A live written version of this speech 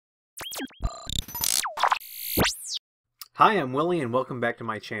Hi, I'm Willie and welcome back to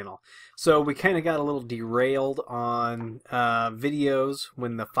my channel. So we kind of got a little derailed on videos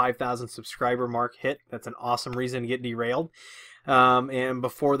when the 5,000 subscriber mark hit. That's an awesome reason to get derailed. And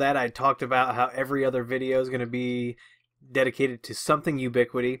before that I talked about how every other video is going to be dedicated to something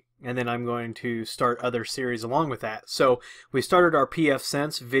Ubiquiti, and then I'm going to start other series along with that. So we started our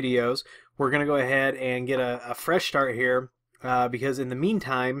pfSense videos. We're going to go ahead and get a fresh start here because in the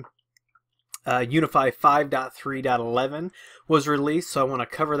meantime UniFi 5.3.11 was released, so I want to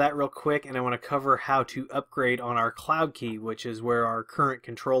cover that real quick, and I want to cover how to upgrade on our cloud key, which is where our current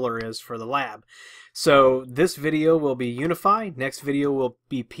controller is for the lab. So this video will be UniFi, next video will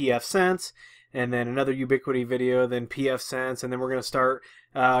be pfSense, and then another Ubiquiti video, then pfSense, and then we're going to start,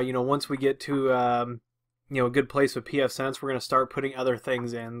 once we get to a good place with pfSense, we're going to start putting other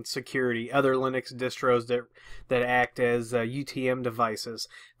things in, security, other Linux distros that act as UTM devices,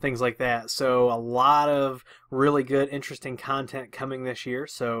 things like that. So a lot of really good, interesting content coming this year.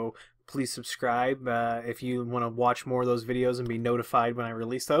 So please subscribe if you want to watch more of those videos and be notified when I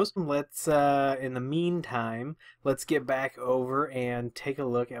release those. Let's, in the meantime, let's get back over and take a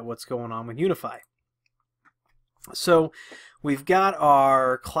look at what's going on with UniFi. So we've got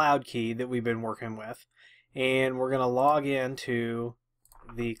our cloud key that we've been working with, and we're going to log into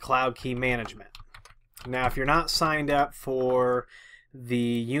the cloud key management. Now, if you're not signed up for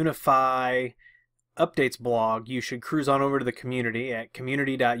the UniFi updates blog, you should cruise on over to the community at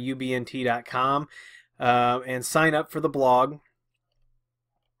community.ubnt.com and sign up for the blog.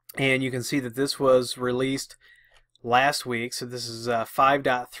 And you can see that this was released last week, so this is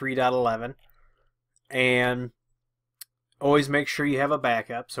 5.3.11, and always make sure you have a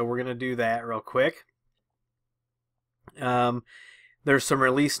backup, so we're going to do that real quick. There's some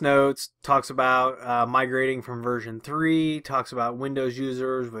release notes, talks about migrating from version 3, talks about Windows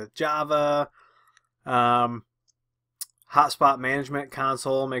users with Java, hotspot management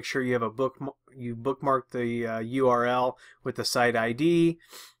console, make sure you have you bookmark the URL with the site ID,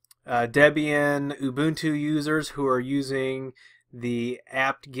 Debian Ubuntu users who are using the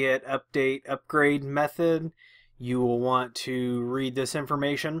apt-get update upgrade method, you will want to read this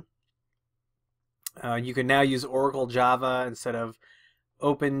information. You can now use Oracle Java instead of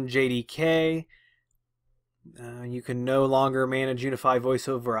OpenJDK. You can no longer manage UniFi voice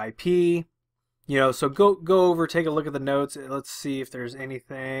over IP. So go over, take a look at the notes. Let's see if there's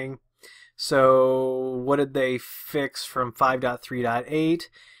anything. So what did they fix from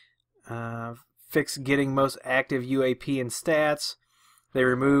 5.3.8? Fix getting most active UAP in stats. They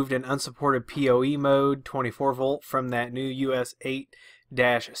removed an unsupported PoE mode 24 volt from that new US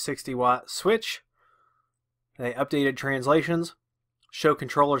 8-60 watt switch. They updated translations, show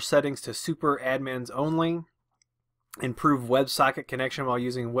controller settings to super admins only, improve WebSocket connection while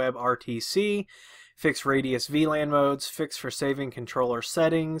using WebRTC, fix radius VLAN modes, fix for saving controller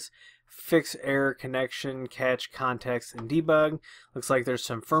settings, fix error connection, catch context, and debug. Looks like there's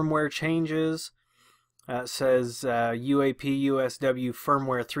some firmware changes. It says UAP USW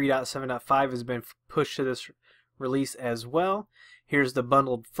firmware 3.7.5 has been pushed to this release as well. Here's the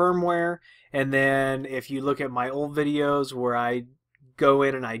bundled firmware, and then if you look at my old videos where I go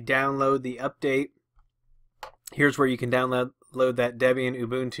in and I download the update, here's where you can download that Debian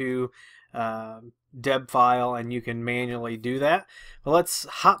Ubuntu deb file, and you can manually do that. But let's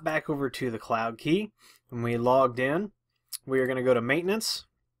hop back over to the cloud key. When we logged in, we are going to go to maintenance,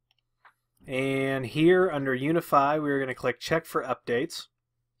 and here under UniFi we are going to click check for updates.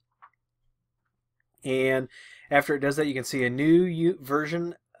 And after it does that, you can see a new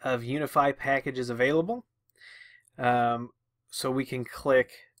version of UniFi package is available. So we can click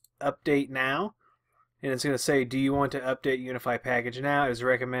update now, and it's going to say, do you want to update UniFi package now? It is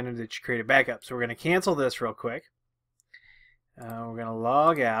recommended that you create a backup. So we're going to cancel this real quick. We're going to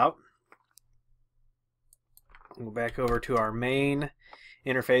log out. Go back over to our main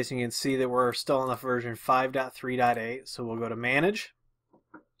interface, and you can see that we're still on the version 5.3.8. So we'll go to manage,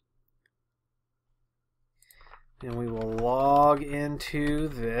 and we will log into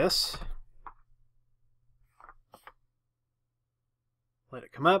this. Let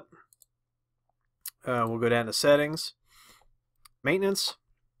it come up. We'll go down to settings, maintenance,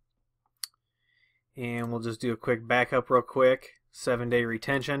 and we'll just do a quick backup real quick. 7-day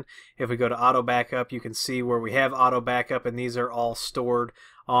retention. If we go to auto backup, you can see where we have auto backup, and these are all stored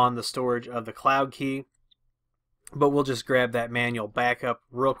on the storage of the cloud key. But we'll just grab that manual backup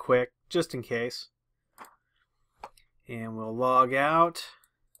real quick just in case. And we'll log out.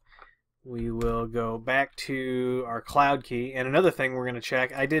 We will go back to our cloud key. And another thing we're going to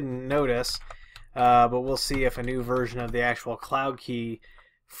check, I didn't notice, but we'll see if a new version of the actual cloud key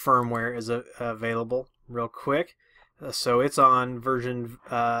firmware is available real quick. So it's on version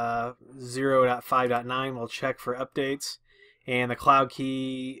 0.5.9. We'll check for updates. And the Cloud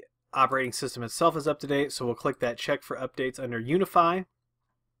Key operating system itself is up to date, so we'll click that check for updates under UniFi.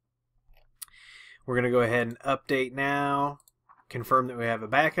 We're going to go ahead and update now, confirm that we have a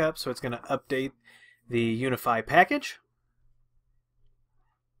backup, so it's going to update the UniFi package.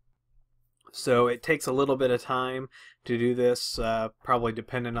 So it takes a little bit of time to do this, probably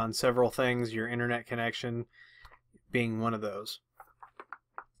dependent on several things, your internet connection being one of those.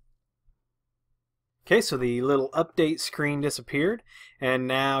 Okay, so the little update screen disappeared, and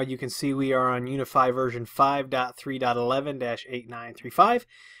now you can see we are on UniFi version 5.3.11-8935.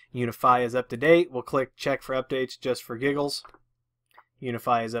 UniFi is up to date. We'll click check for updates just for giggles.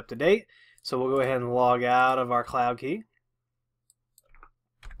 UniFi is up to date, so we'll go ahead and log out of our Cloud Key.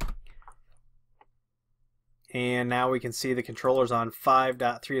 And now we can see the controllers on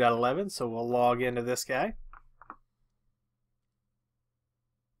 5.3.11, so we'll log into this guy.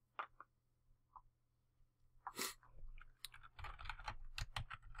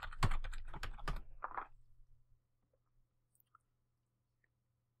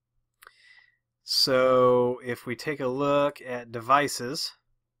 So if we take a look at devices,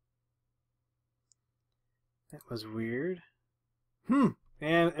 that was weird. And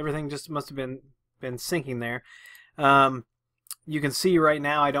everything just must have been syncing there. You can see right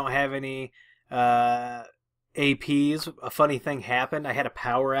now I don't have any APs. A funny thing happened. I had a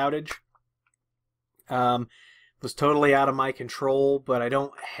power outage. Was totally out of my control, but I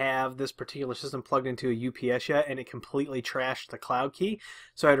don't have this particular system plugged into a UPS yet, and it completely trashed the Cloud Key.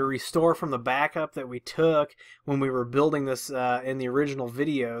 So I had to restore from the backup that we took when we were building this in the original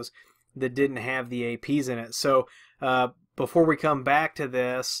videos that didn't have the APs in it. So before we come back to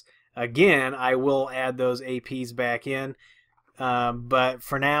this, again, I will add those APs back in. But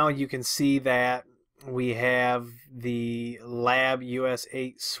for now, you can see that we have the Lab US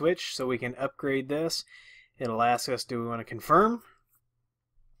 8 switch, so we can upgrade this. It'll ask us, do we want to confirm?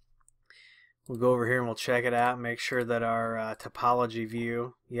 We'll go over here and we'll check it out and make sure that our topology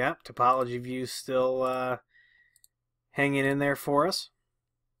view, topology view still hanging in there for us.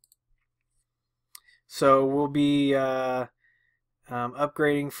 So we'll be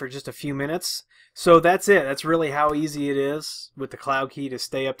upgrading for just a few minutes. So that's it. That's really how easy it is with the Cloud Key to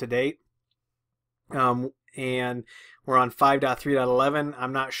stay up to date. And we're on 5.3.11.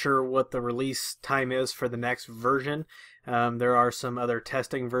 I'm not sure what the release time is for the next version. There are some other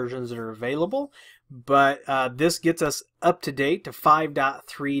testing versions that are available, but this gets us up to date to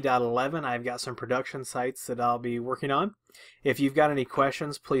 5.3.11. I've got some production sites that I'll be working on. If you've got any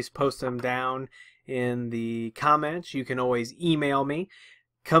questions, please post them down in the comments. You can always email me.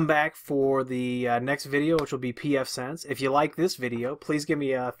 Come back for the next video, which will be pfSense. If you like this video, please give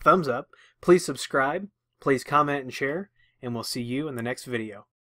me a thumbs up. Please subscribe. Please comment and share, and we'll see you in the next video.